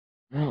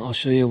Well, I'll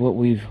show you what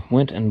we've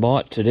went and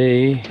bought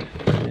today.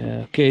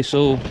 Okay,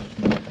 so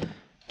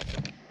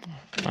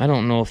I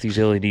don't know if these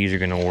LEDs are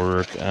going to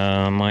work.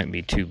 Might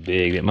be too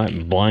big. It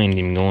might blind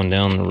him going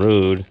down the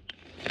road.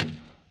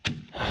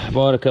 I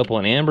bought a couple,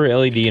 an amber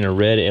LED and a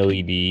red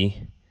LED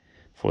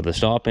for the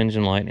stop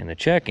engine light and the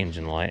check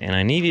engine light, and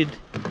I needed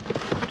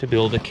to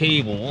build a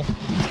cable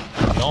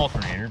for the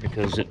alternator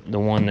because the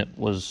one that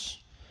was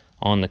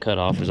on the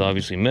cutoff is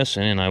obviously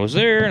missing, and I was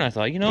there and I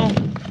thought, you know,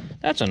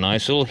 that's a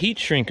nice little heat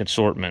shrink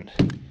assortment.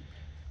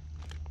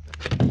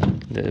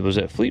 It was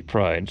at Fleet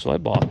Pride, so I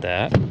bought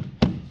that.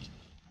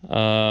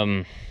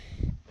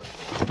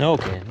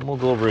 Okay, we'll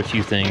go over a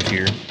few things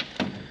here.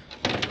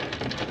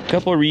 A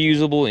couple of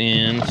reusable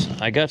ends.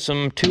 I got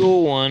some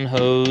 201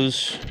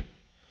 hose,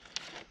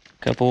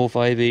 a couple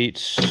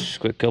 5/8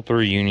 quick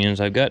coupler unions.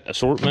 I've got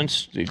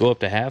assortments that go up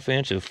to 1/2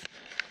 inch of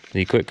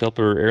the quick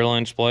coupler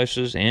airline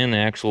splices and the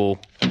actual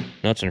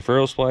nuts and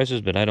ferrule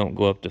splices, but I don't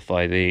go up to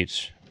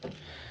 5/8.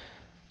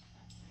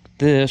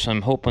 This,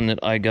 I'm hoping that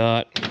I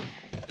got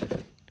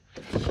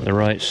the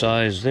right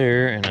size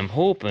there, and I'm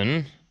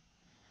hoping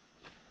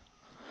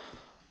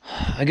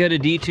I got a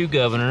D2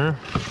 governor,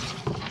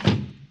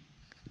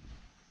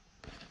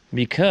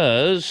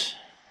 because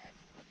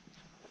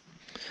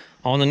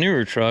on the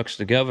newer trucks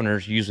the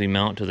governors usually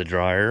mount to the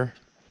dryer,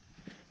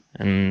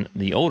 and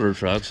the older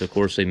trucks, of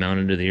course, they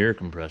mounted to the air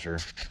compressor.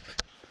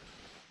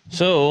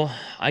 So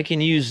I can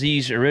use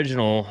these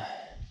original,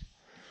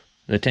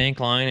 the tank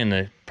line and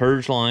the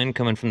purge line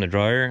coming from the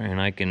dryer, and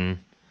I can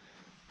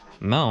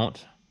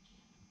mount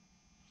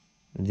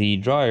the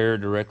dryer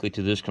directly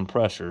to this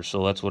compressor.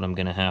 So that's what I'm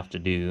going to have to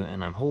do,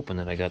 and I'm hoping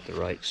that I got the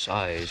right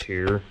size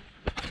here.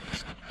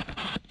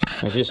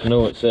 I just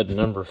know it said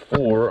number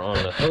 4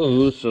 on the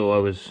hose, so I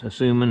was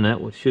assuming that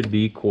should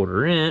be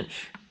 1/4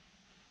 inch.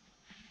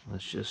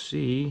 Let's just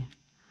see.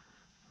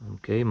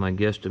 Okay, my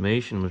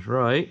guesstimation was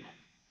right.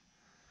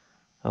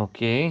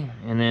 Okay,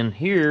 and then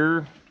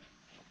here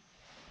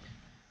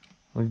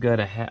we've got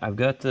I've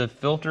got the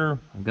filter,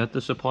 I've got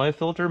the supply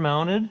filter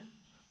mounted,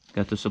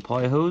 got the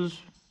supply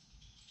hose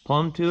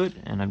plumbed to it,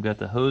 and I've got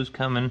the hose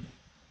coming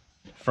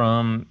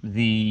from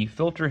the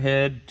filter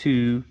head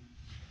to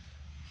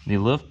the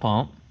lift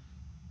pump.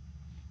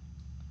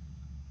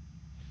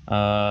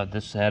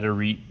 This had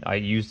I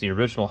used the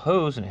original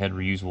hose and it had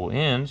reusable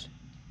ends,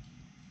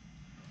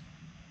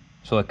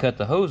 so I cut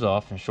the hose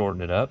off and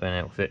shortened it up,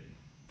 and it fit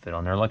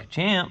on there like a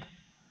champ.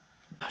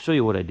 I'll show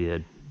you what I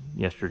did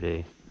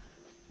yesterday.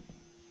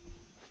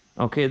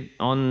 Okay,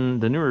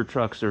 on the newer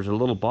trucks there's a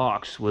little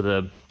box with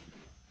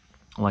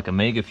like a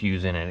mega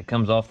fuse in it. It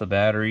comes off the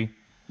battery,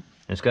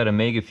 and it's got a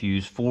mega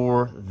fuse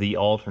for the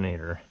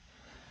alternator.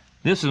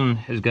 This one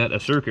has got a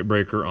circuit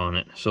breaker on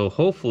it, so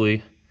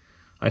hopefully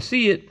I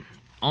see it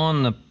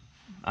on the.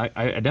 I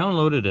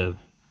downloaded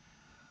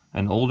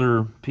an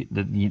older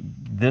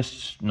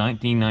this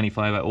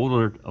 1995. I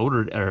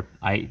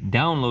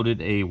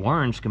downloaded a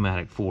wiring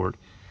schematic for it,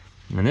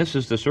 and this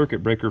is the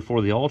circuit breaker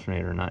for the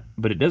alternator.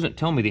 But it doesn't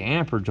tell me the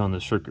amperage on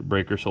the circuit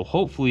breaker, so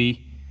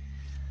hopefully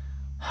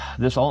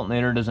this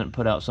alternator doesn't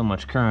put out so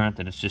much current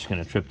that it's just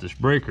going to trip this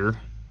breaker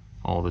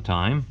all the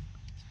time.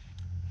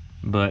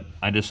 But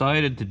I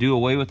decided to do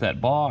away with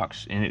that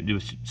box, and it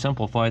would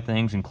simplify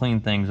things and clean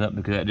things up,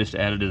 because that just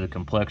added to the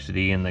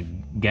complexity and the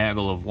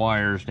gaggle of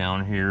wires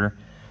down here.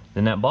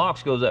 Then that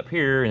box goes up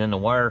here, and then the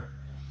wire,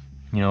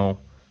 you know,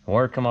 the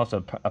wire come off,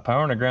 a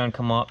power and the ground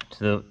come up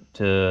to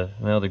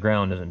well, the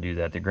ground doesn't do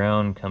that. The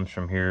ground comes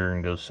from here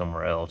and goes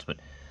somewhere else. But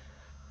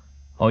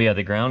oh yeah,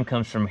 the ground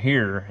comes from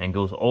here and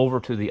goes over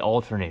to the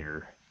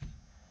alternator.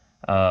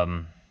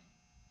 And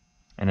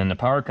then the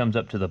power comes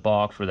up to the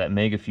box where that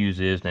mega fuse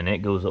is, and then it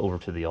goes over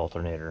to the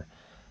alternator.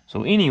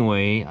 So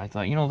anyway, I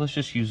thought, you know, let's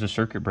just use the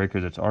circuit breaker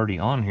that's already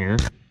on here,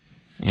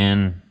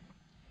 and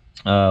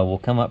we'll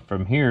come up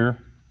from here.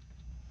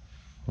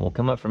 We'll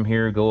come up from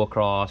here, go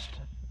across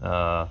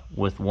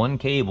with one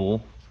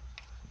cable,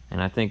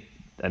 and I think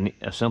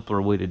a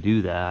simpler way to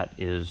do that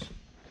is,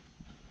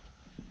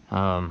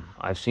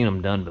 I've seen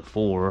them done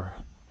before.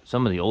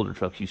 Some of the older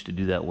trucks used to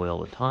do that way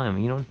all the time.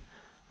 You know,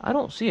 I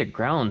don't see a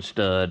ground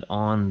stud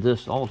on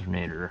this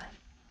alternator.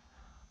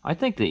 I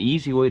think the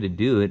easy way to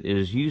do it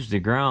is use the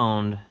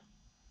ground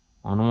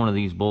on one of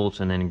these bolts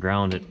and then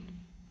ground it.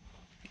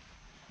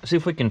 See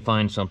if we can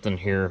find something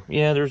here.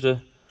 Yeah, there's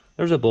a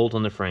bolt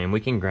on the frame.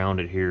 We can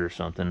ground it here or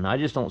something. I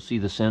just don't see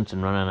the sense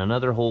in running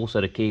another whole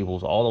set of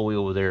cables all the way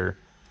over there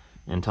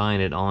and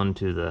tying it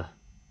onto the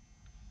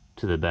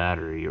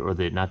battery, or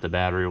not the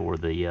battery, or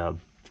the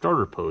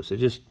starter post. It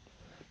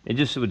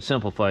just would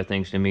simplify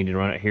things to me to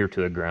run it here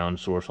to a ground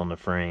source on the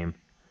frame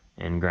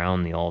and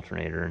ground the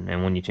alternator.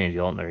 And when you change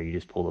the alternator, you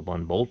just pull the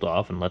one bolt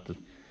off and let the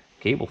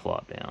cable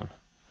flop down.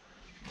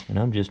 And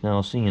I'm just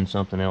now seeing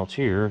something else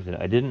here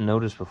that I didn't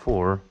notice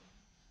before.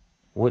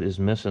 What is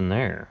missing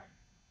there?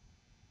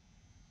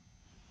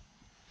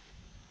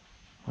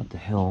 What the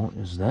hell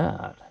is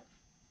that?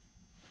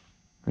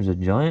 There's a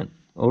giant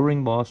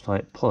O-ring boss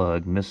type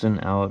plug missing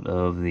out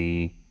of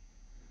the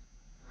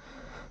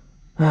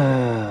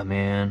Ah,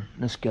 man,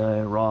 this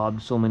guy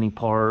robbed so many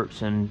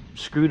parts and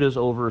screwed us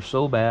over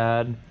so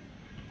bad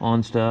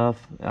on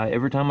stuff.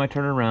 Every time I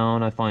turn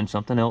around, I find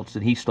something else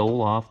that he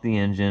stole off the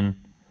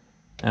engine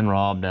and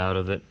robbed out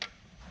of it.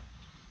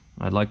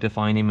 I'd like to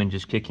find him and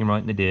just kick him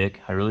right in the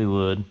dick. I really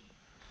would.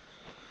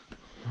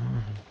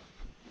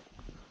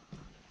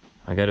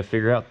 I got to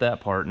figure out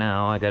that part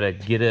now. I got to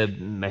get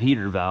a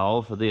heater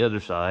valve for the other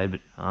side,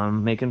 but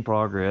I'm making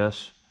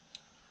progress.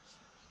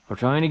 We're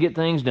trying to get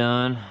things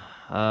done.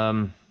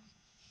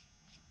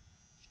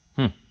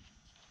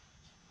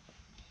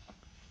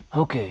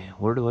 Okay,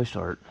 where do I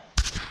start?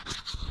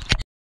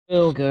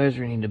 Well, guys,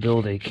 we need to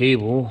build a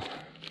cable.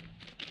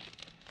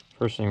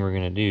 First thing we're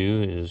going to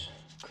do is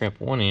crimp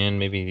one end,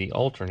 maybe the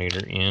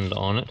alternator end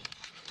on it,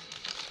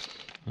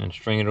 and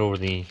string it over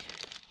the,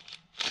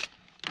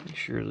 make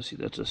sure, let's see,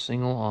 that's a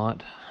single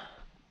aught.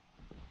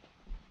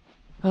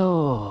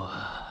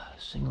 Oh,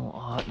 single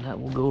aught, and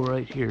that will go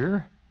right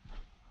here.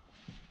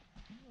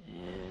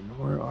 And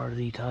where are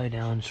the tie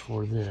downs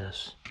for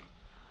this?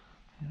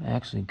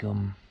 Actually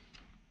come,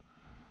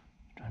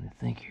 trying to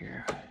think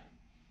here.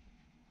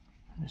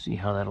 Let's see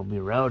how that'll be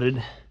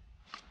routed.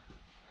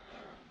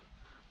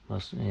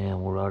 Yeah,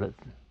 we'll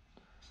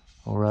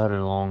route it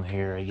along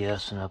here, I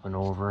guess, and up and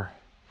over.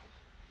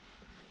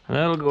 And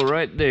that'll go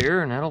right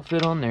there, and that'll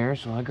fit on there,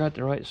 so I got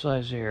the right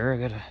size there.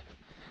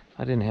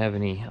 I didn't have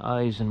any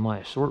eyes in my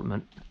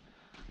assortment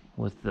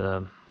with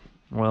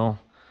well,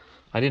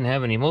 I didn't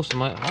have any,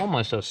 all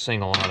my stuff's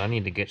single aught. I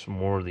need to get some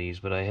more of these,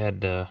 but I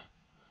had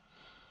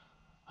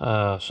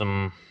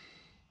some,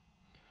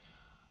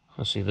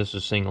 let's see, this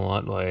is single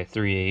aught by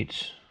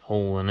 3/8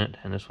 hole in it,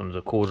 and this one's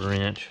a 1/4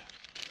 inch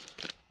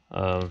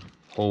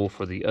hole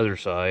for the other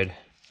side.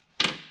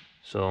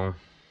 So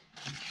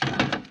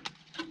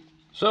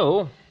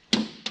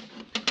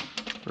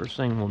first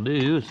thing we'll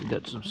do is we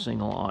got some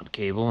single aught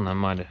cable, and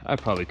I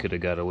probably could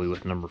have got away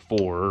with number 4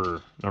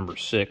 or number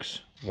 6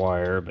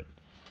 wire, but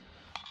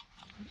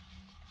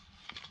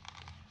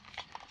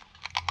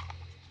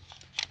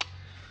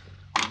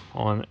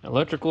on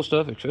electrical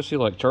stuff, especially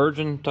like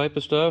charging type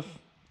of stuff,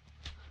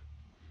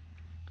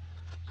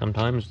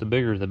 sometimes the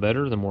bigger the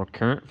better, the more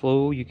current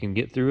flow you can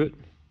get through it.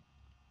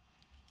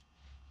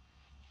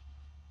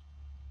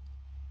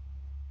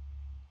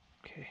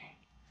 Okay,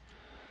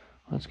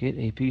 let's get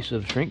a piece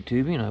of shrink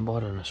tubing. I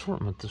bought an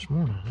assortment this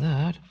morning of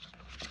that.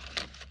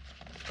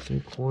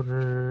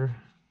 3/4.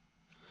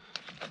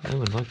 I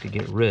would like to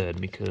get red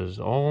because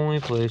the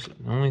only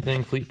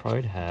thing Fleet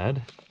Pride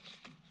had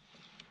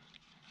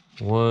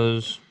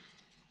was,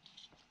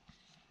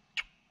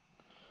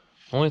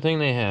 only thing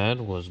they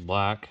had was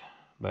black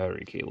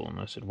battery cable, and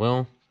I said,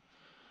 well,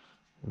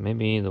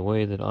 maybe the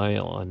way that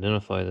I'll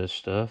identify this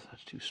stuff,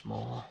 that's too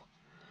small,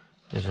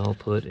 is I'll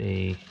put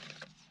a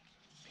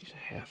piece of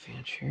 1/2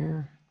 inch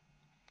here.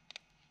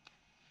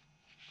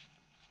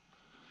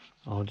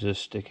 I'll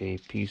just stick a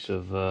piece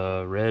of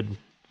red.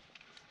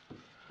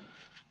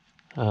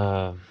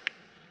 That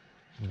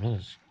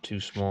is too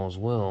small as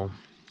well.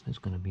 It's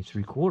going to be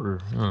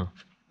 3/4, huh?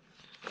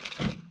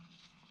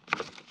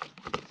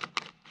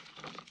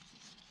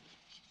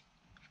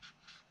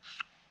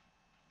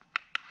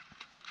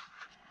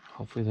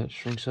 Hopefully that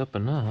shrinks up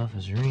enough.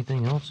 Is there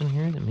anything else in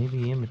here that may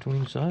be in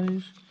between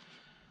size?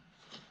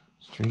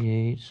 It's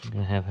 3/8. I'm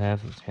going to have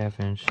 1/2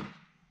 inch.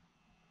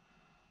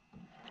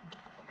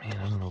 Man,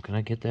 I don't know. Can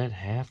I get that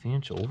 1/2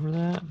 inch over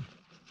that?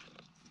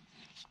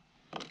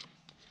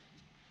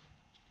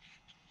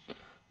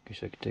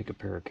 Guess I could take a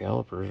pair of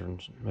calipers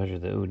and measure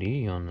the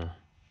OD on the...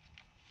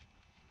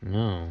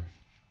 No.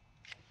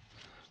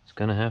 It's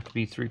going to have to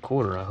be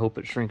 3/4. I hope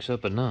it shrinks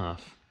up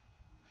enough.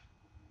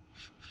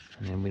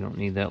 And then we don't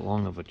need that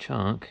long of a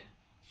chunk.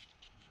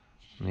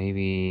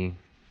 Maybe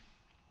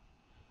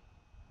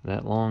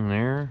that long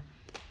there.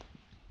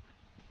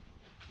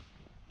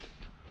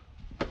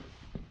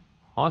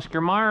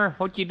 Oscar Meyer,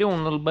 what you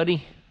doing, little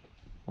buddy?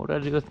 What'd I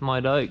do with my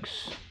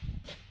dikes?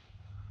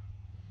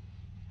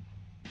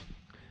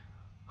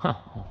 Huh,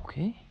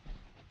 okay.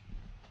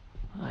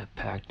 I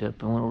packed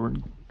up and went over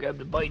and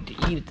grabbed a bite to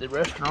eat at the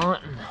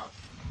restaurant.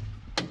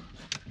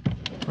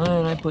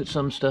 And I put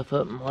some stuff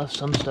up and left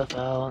some stuff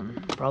out.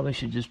 And probably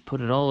should just put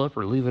it all up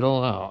or leave it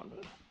all out.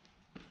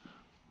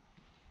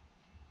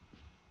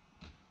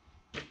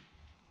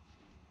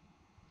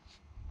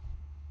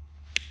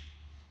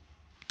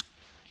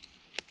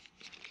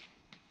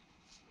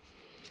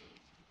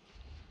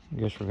 I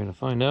guess we're going to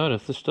find out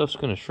if this stuff's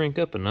going to shrink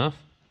up enough.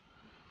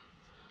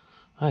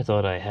 I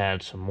thought I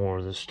had some more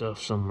of this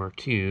stuff somewhere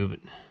too, but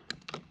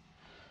I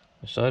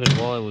decided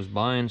while I was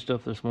buying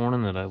stuff this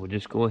morning that I would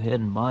just go ahead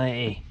and buy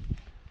a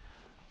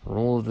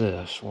roll of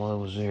this while I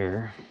was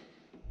there.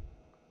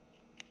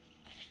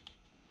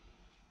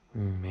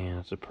 Man,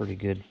 that's a pretty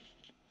good...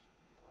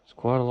 It's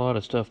quite a lot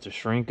of stuff to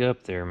shrink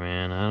up there,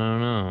 man. I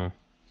don't know.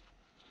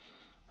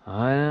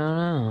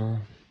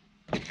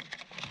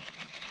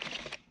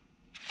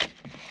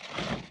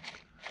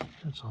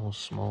 That's all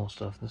small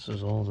stuff. This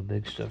is all the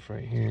big stuff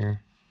right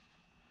here.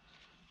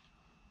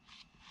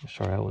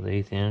 Start out with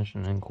 1/8 inch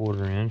and then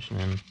 1/4 inch and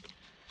then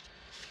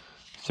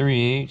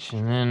 3/8,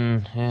 and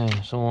then,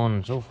 yeah, so on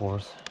and so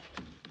forth.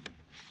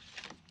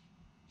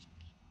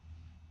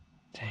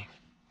 Dang.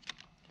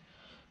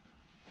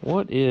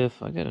 What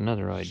if, I got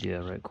another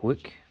idea right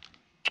quick.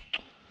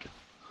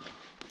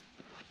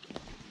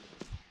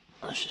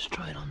 Let's just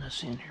try it on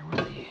this end here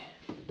with you.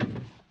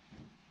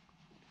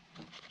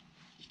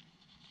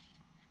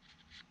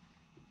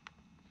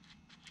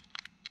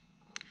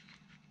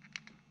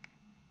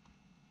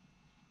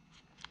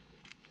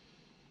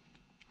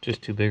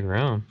 Just too big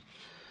around.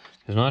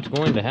 It's not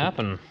going to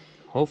happen.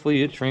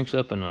 Hopefully it shrinks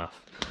up enough.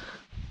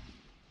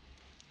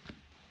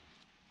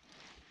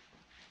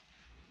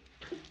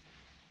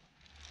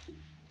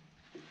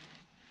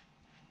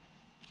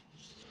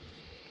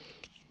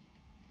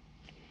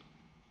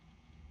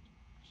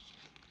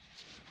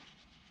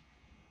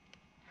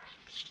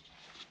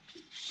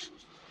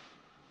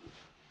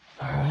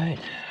 All right.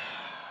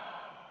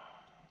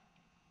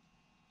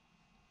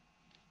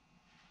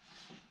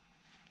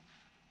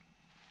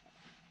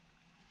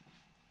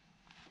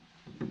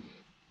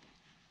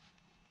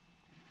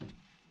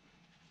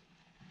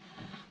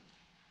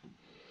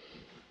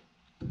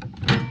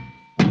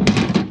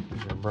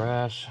 These are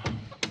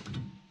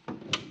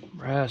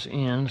brass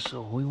ends,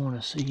 so we want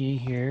to see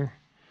here.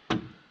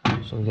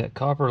 So we got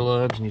copper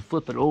lugs, and you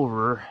flip it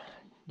over,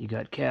 you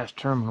got cast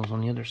terminals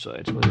on the other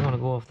side. So we want to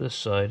go off this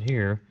side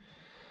here.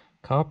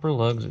 Copper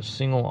lugs at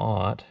single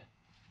aught.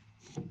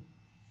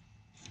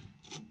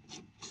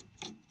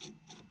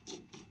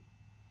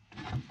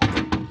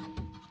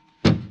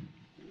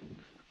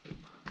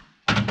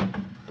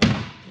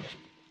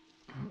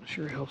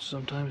 Sure helps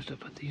sometimes to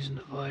put these in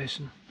the vise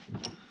and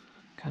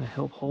kind of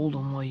help hold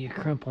them while you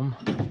crimp them.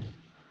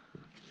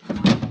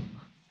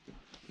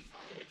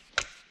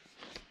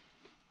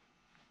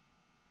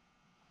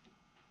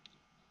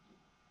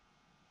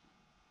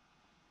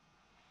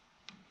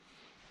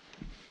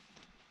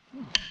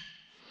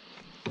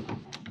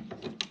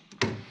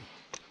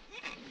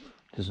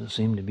 Doesn't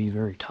seem to be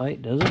very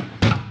tight, does it?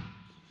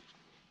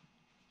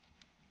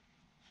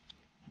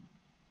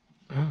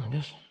 Well,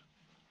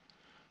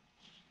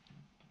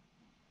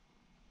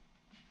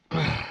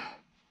 I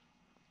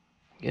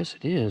guess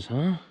it is,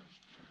 huh?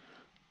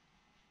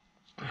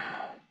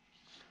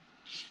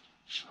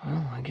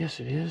 Well, I guess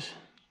it is.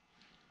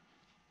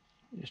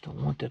 I just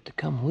don't want that to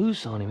come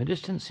loose on him. It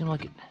just didn't seem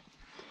like it.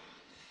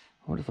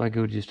 What if I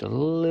go just a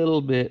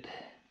little bit?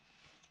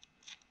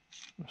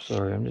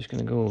 Sorry, I'm just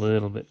going to go a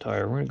little bit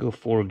tighter. We're going to go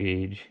 4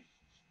 gauge.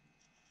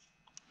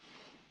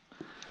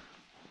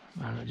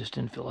 I don't know, it just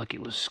didn't feel like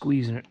it was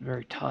squeezing it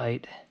very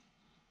tight.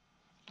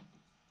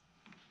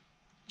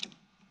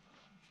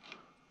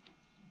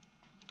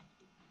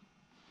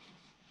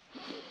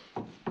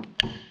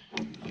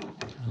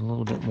 There's a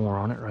little bit more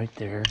on it right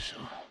there, so.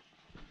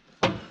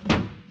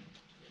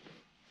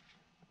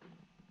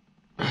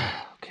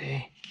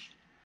 Okay.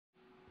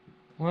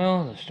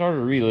 Well, the starter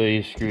relay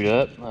is screwed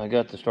up. I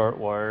got the start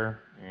wire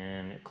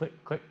and it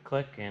click, click,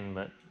 click,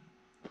 but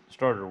the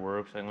starter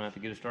works. I'm gonna have to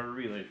get a starter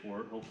relay for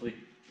it. Hopefully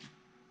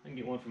I can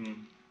get one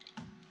from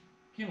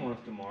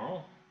Kenworth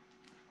tomorrow.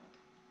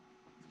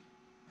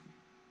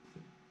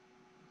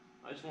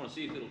 I just want to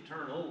see if it'll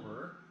turn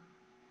over.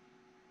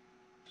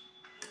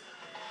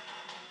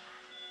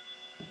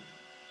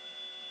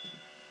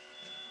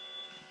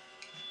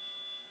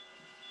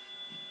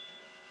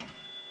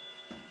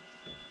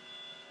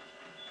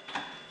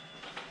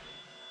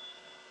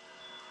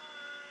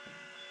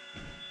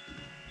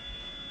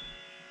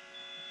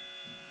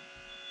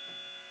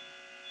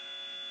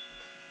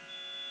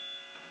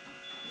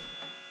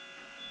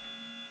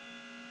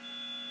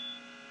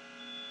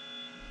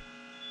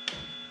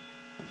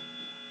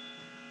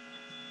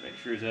 Make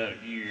sure it's out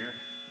of gear.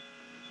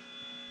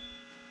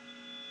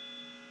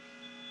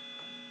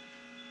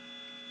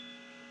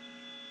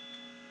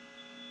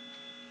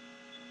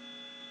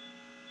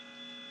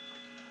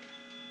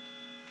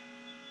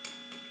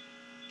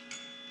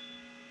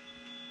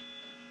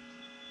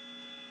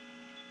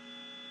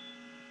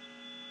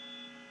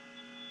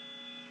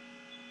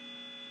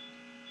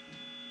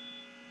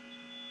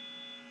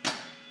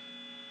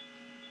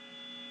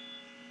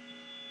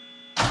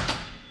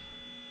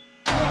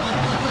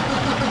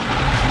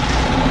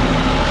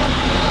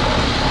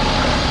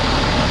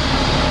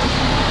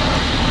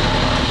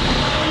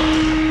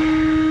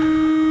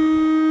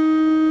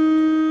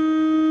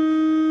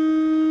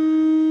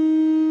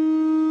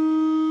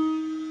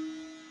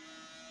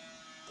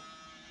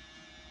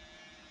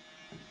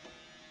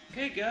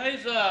 Okay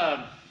guys,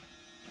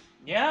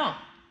 yeah,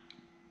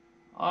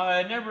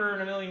 I never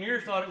in a million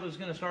years thought it was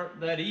going to start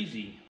that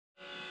easy.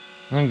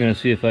 I'm going to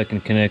see if I can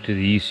connect to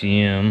the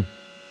ECM.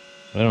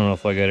 I don't know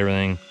if I got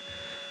everything.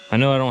 I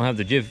know I don't have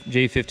the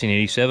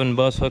J1587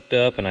 bus hooked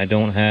up, and I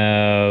don't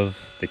have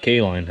the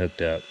K-line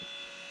hooked up.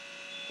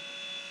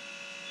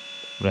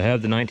 But I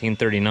have the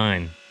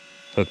 1939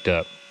 hooked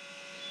up,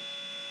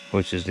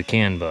 which is the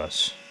CAN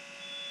bus.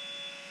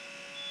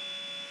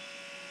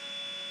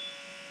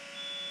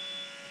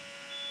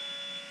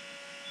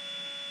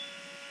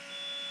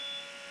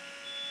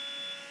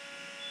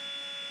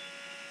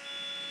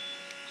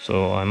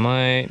 So I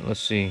might, let's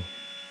see.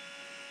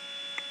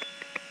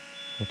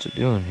 What's it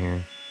doing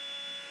here?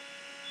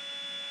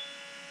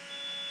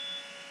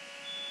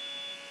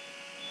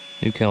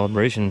 New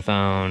calibration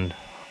found.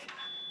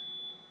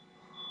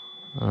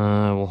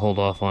 We'll hold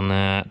off on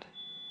that.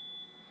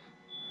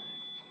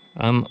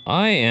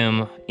 I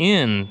am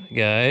in,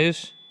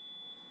 guys.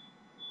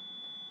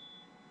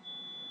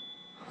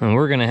 And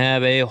we're gonna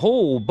have a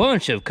whole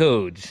bunch of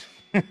codes.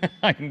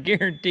 I can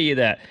guarantee you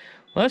that.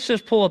 Let's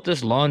just pull up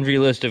this laundry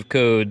list of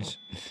codes.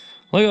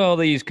 Look at all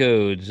these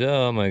codes.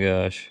 Oh my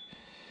gosh.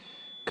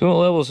 Coolant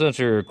level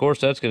sensor, of course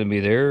that's gonna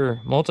be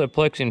there.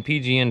 Multiplexing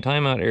PGN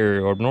timeout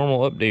error or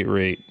normal update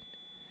rate.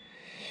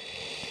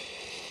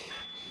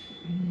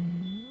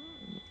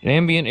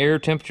 Ambient air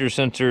temperature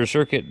sensor,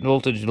 circuit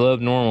voltage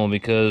love normal,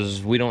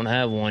 because we don't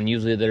have one.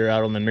 Usually they're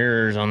out on the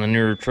mirrors on the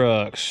newer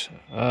trucks.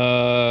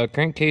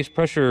 Crankcase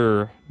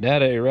pressure,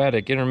 data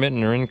erratic,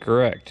 intermittent, or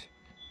incorrect.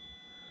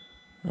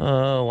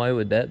 Why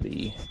would that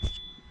be?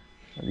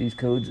 Are these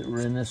codes that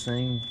were in this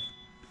thing?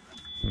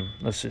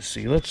 Let's just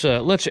see.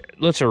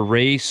 Let's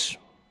erase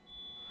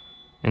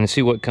and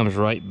see what comes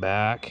right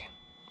back.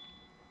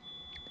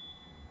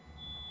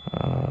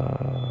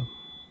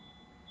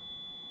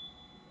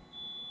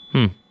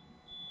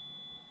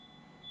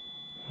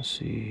 Let's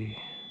see.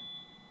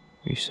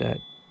 Reset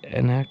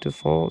inactive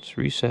faults.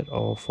 Reset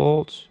all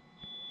faults.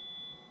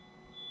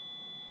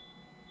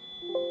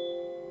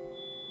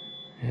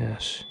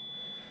 Yes.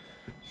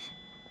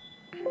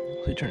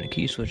 So turn the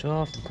key switch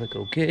off and click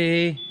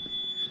OK.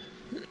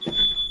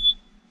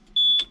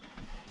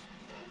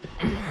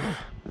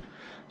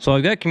 So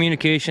I've got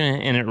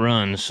communication and it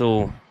runs.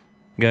 So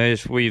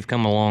guys, we've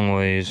come a long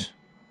ways.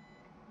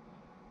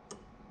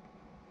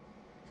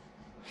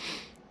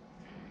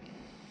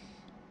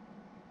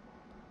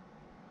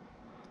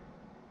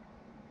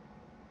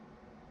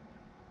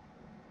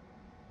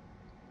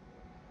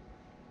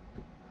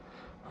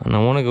 And I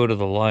want to go to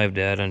the live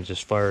data and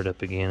just fire it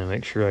up again and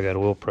make sure I got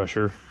oil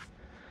pressure.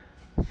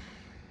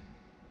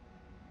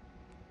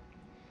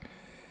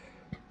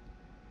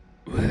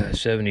 Uh,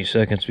 70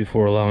 seconds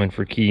before allowing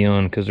for key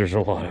on, because there's a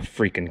lot of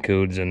freaking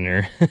codes in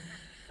there.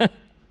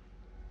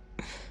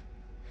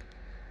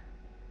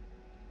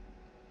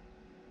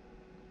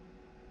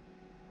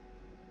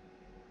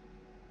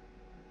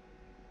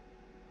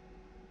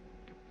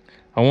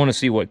 I want to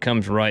see what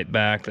comes right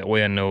back. That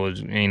way I know,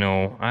 is, you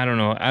know, I don't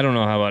know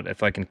how about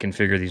if I can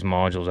configure these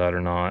modules out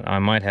or not. I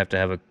might have to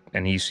have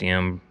an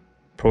ECM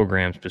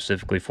program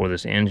specifically for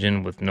this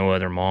engine with no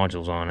other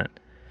modules on it.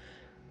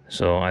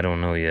 So I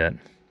don't know yet.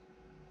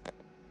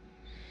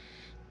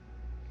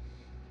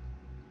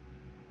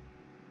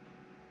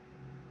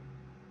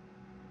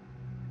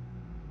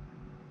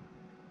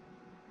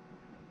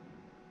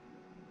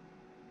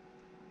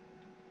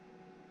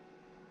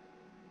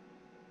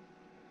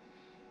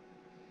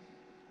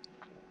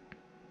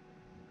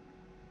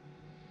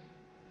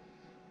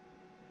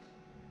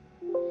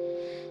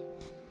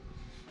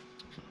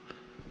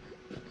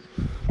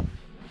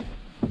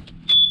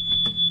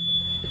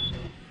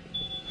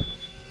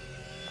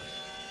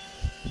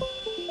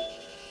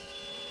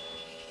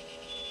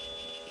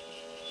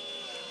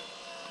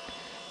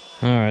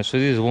 Alright, so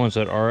these are the ones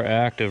that are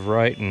active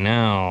right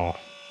now.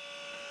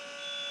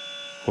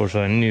 Of course,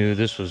 I knew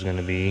this was going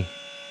to be.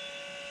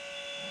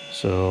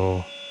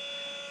 So,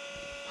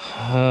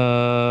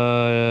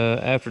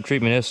 after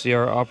treatment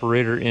SCR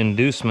operator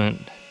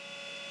inducement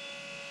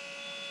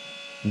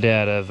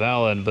data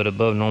valid but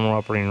above normal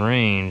operating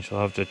range.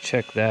 I'll have to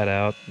check that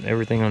out.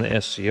 Everything on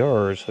the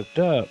SCR is hooked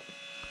up.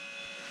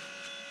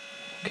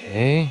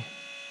 Okay.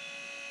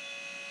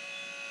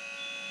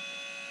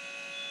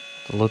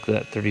 Look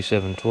that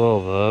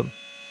 3712 up.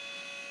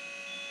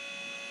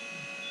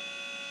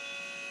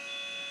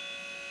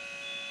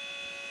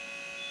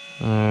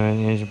 Alright,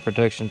 engine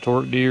protection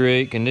torque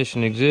derate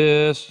condition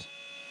exists.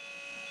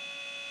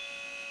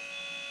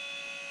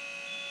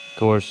 Of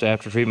course,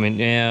 after treatment,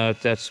 yeah,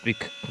 that's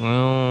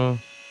well,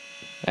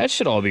 that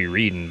should all be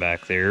reading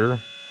back there.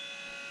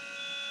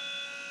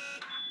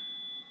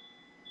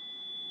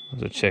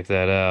 Let's check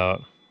that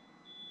out.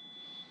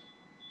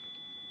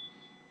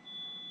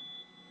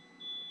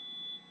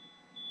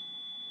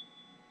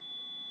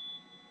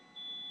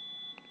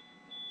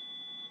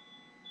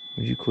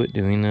 Would you quit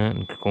doing that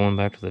and going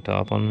back to the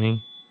top on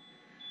me?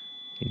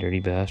 You dirty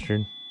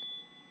bastard.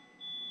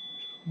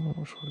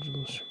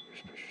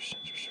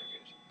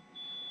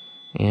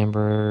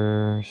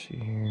 Amber, see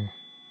here.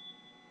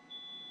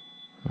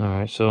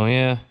 Alright, so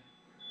yeah.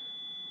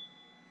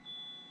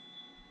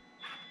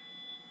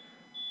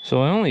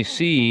 So I only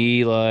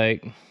see,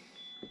 like,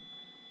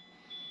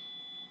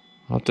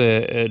 I'll have to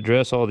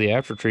address all the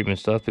after treatment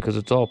stuff because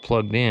it's all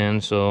plugged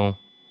in, so.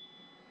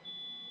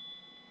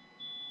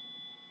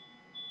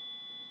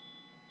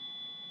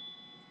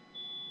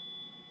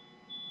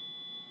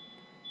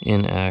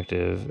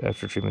 Inactive,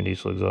 after treatment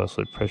diesel exhaust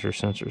fluid pressure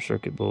sensor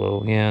circuit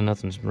below. Yeah,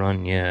 nothing's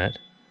run yet.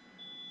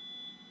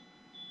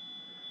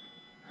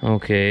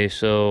 Okay,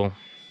 so,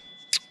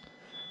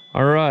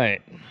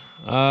 alright.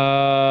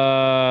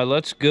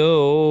 Let's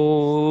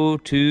go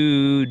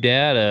to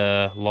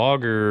data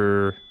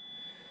logger.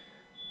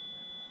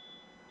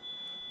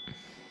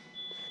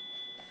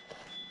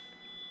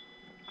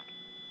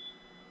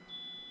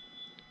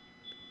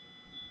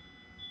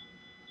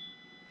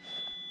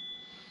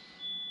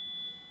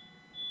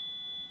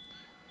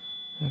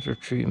 After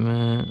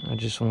treatment, I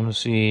just want to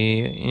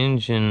see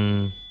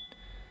engine,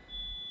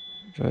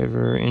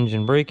 driver,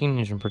 engine braking,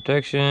 engine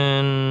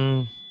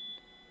protection.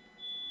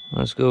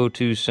 Let's go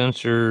to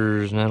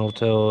sensors, and that'll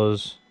tell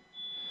us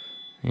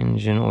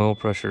engine oil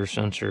pressure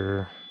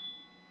sensor.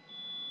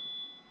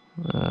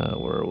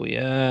 Where are we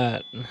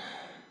at?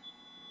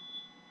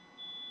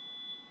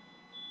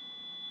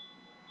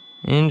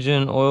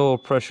 Engine oil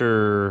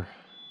pressure.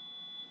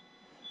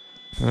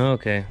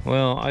 Okay,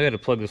 well, I gotta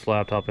plug this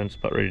laptop in. It's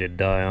about ready to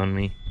die on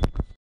me.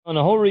 And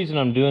the whole reason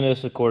I'm doing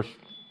this, of course,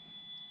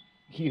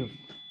 you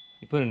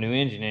put a new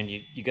engine in,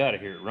 you gotta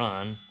hear it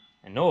run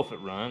and know if it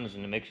runs,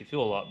 and it makes you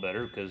feel a lot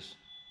better, because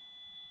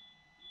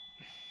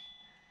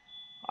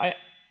I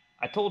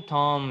told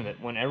Tom that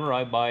whenever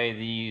I buy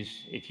these,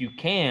 if you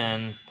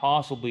can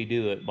possibly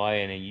do it,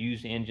 buying a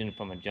used engine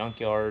from a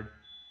junkyard,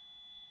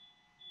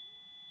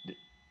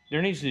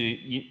 there needs to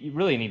you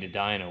really need to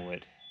dyno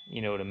it,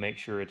 you know, to make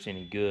sure it's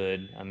any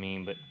good. I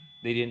mean, but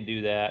they didn't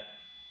do that,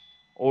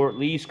 or at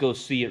least go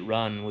see it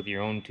run with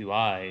your own two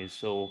eyes.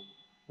 So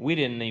we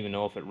didn't even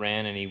know if it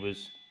ran, and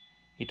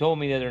he told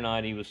me the other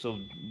night he was so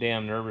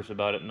damn nervous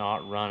about it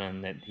not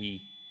running that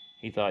he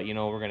thought, you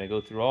know, we're gonna go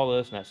through all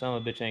this and that son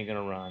of a bitch ain't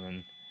gonna run,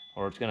 and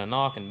or it's gonna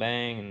knock and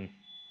bang. And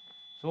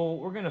so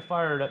we're gonna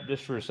fire it up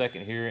just for a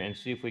second here and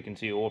see if we can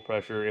see oil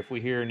pressure. If we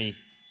hear any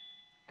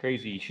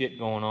crazy shit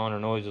going on or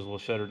noises, we'll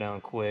shut her down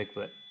quick.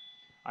 But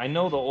I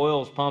know the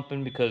oil's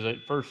pumping, because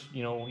at first,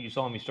 you know, you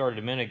saw me start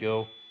a minute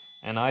ago,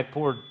 and I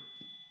poured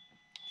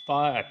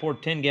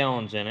 10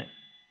 gallons in it,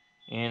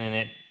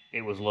 and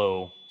it was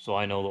low, so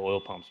I know the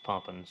oil pump's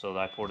pumping. So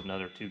I poured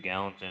another 2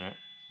 gallons in it.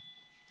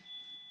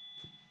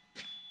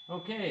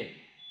 Okay.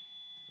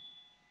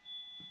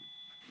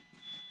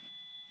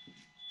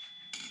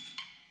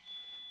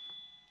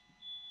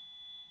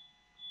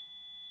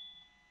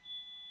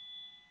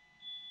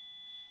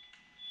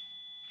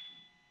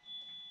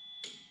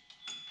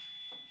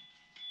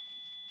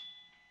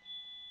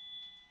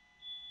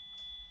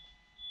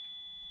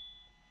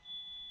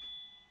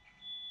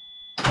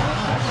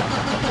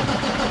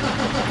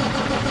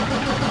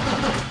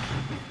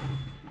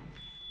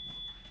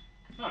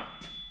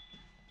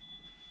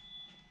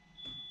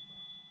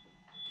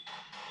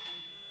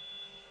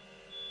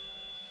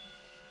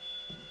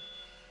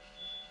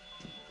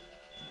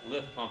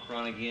 Lift pump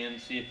run again,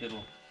 see if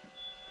it'll.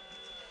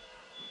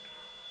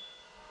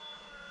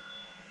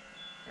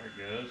 There it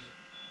goes.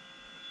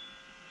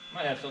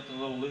 Might have something a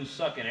little loose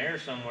sucking air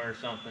somewhere or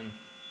something.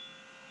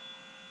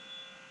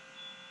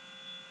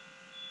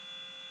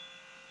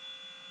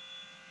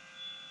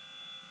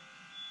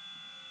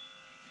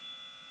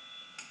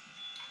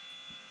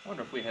 I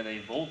wonder if we had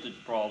a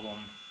voltage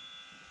problem.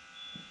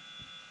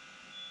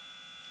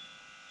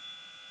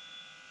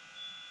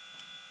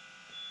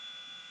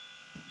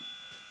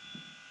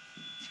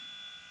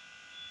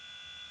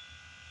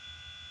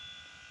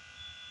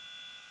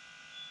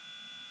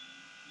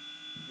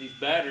 These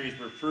batteries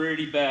were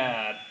pretty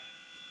bad.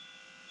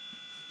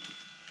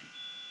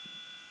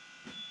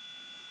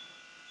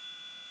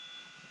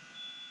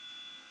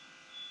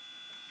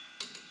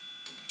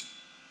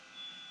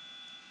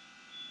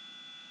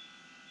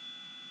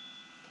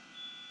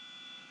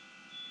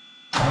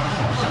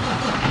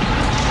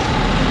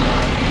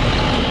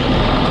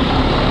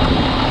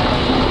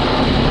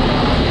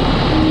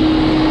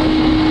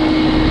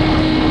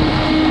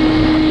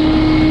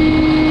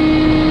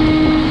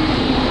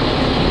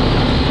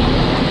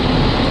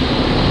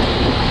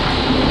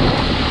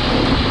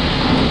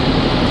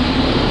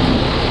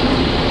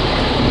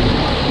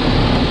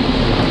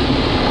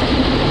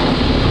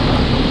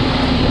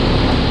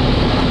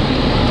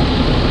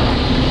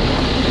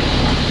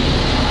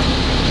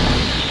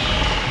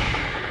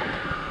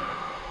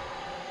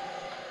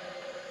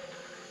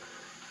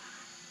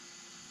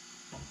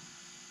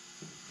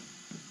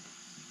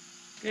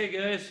 Okay,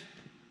 guys.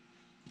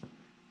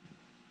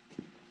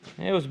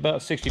 It was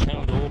about 60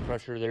 pounds of oil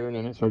pressure there, and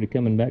then it started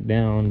coming back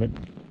down. But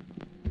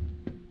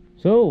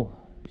so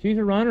she's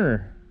a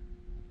runner.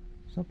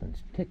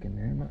 Something's ticking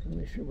there. I'm not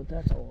really sure what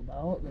that's all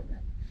about. But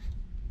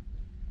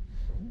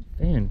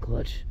fan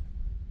clutch.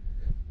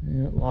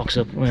 Yeah, it locks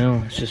up.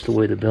 Well, it's just the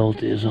way the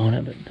belt is on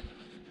it.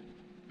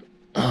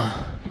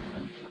 But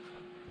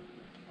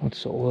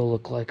what's the oil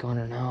look like on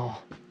her now?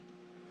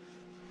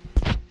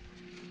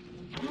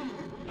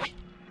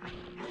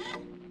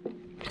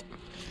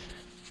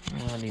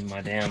 I need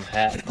my damn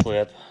hat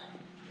clip.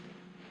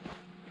 Let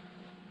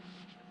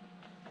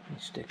me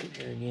stick it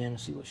here again and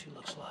see what she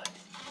looks like.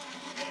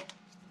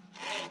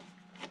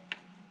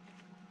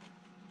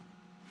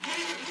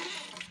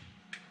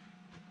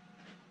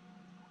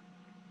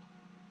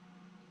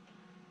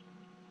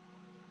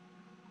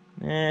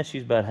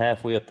 She's about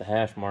halfway up the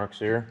hash marks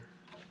there.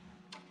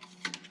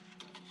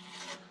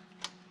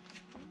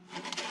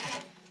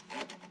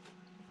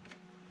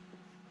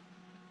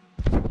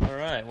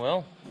 right,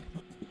 well,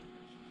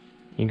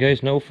 you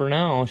guys know for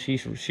now,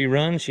 she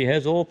runs, she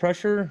has oil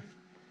pressure.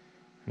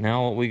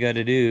 Now what we got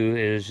to do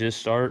is just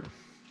start.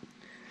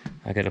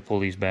 I got to pull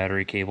these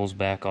battery cables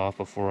back off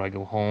before I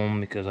go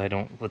home, because I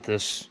don't put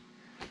this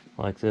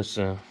like this.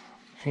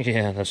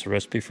 Yeah, that's a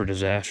recipe for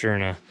disaster,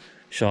 and a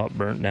shop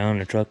burnt down,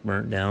 and a truck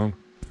burnt down.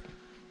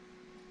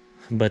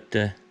 But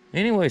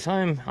anyways,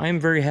 I'm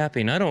very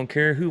happy, and I don't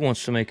care who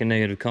wants to make a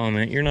negative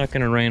comment. You're not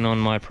going to rain on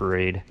my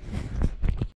parade.